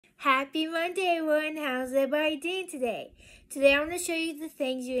Happy Monday, everyone. How's everybody doing today? Today I'm going to show you the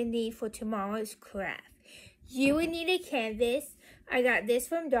things you need for tomorrow's craft. You would need a canvas. I got this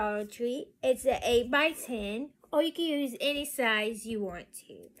from Dollar Tree. It's an 8x10, or you can use any size you want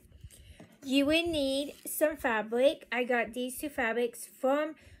to. You would need some fabric. I got these two fabrics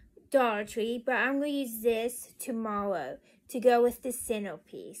from Dollar Tree, but I'm going to use this tomorrow to go with the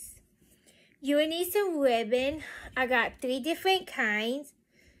centerpiece. You would need some ribbon. I got 3 different kinds.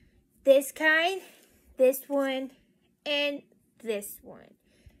 This kind, this one, and this one.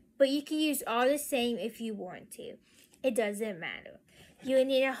 But you can use all the same if you want to. It doesn't matter. You will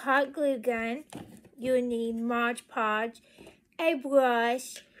need a hot glue gun. You will need Mod Podge, a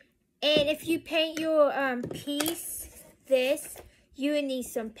brush, and if you paint your piece, you will need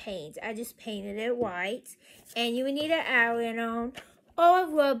some paint. I just painted it white. And you will need an iron-on or a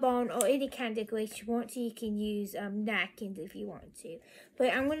rub-on or any kind of decoration you want to. You can use napkins if you want to.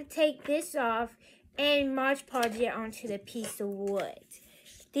 But I'm going to take this off and Mod Podge it onto the piece of wood.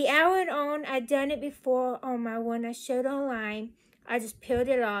 The iron-on, I've done it before on my one I showed online. I just peeled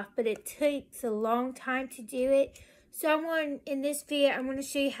it off, but it takes a long time to do it. So in this video, I'm going to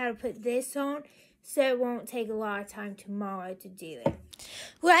show you how to put this on so it won't take a lot of time tomorrow to do it.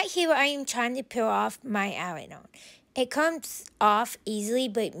 Right here, I am trying to peel off my iron-on. It comes off easily,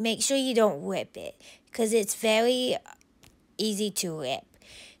 but make sure you don't rip it because it's very easy to rip.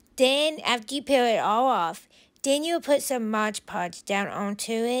 Then, after you peel it all off, then you'll put some Mod Podge down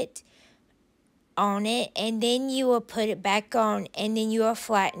onto it, and then you will put it back on, and then you will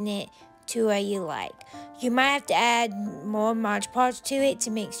flatten it to where you like. You might have to add more Mod Podge to it to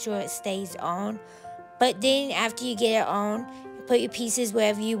make sure it stays on. But then, after you get it on, put your pieces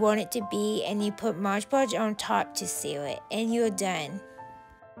wherever you want it to be, and you put Mod Podge on top to seal it, and you're done.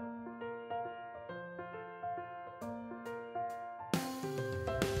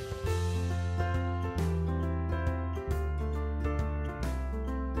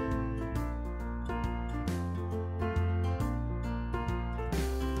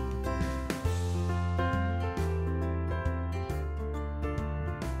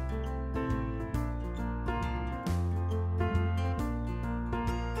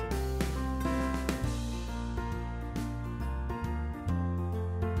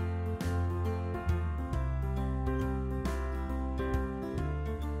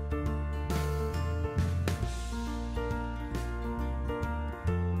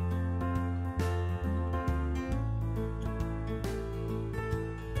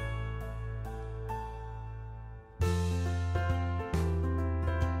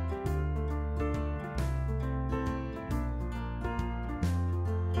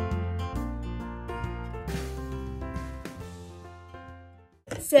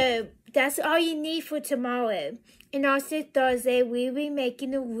 So, that's all you need for tomorrow. And also Thursday, we'll be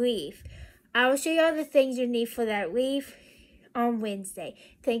making a wreath. I will show you all the things you need for that wreath on Wednesday.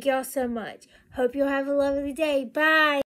 Thank you all so much. Hope you'll have a lovely day. Bye.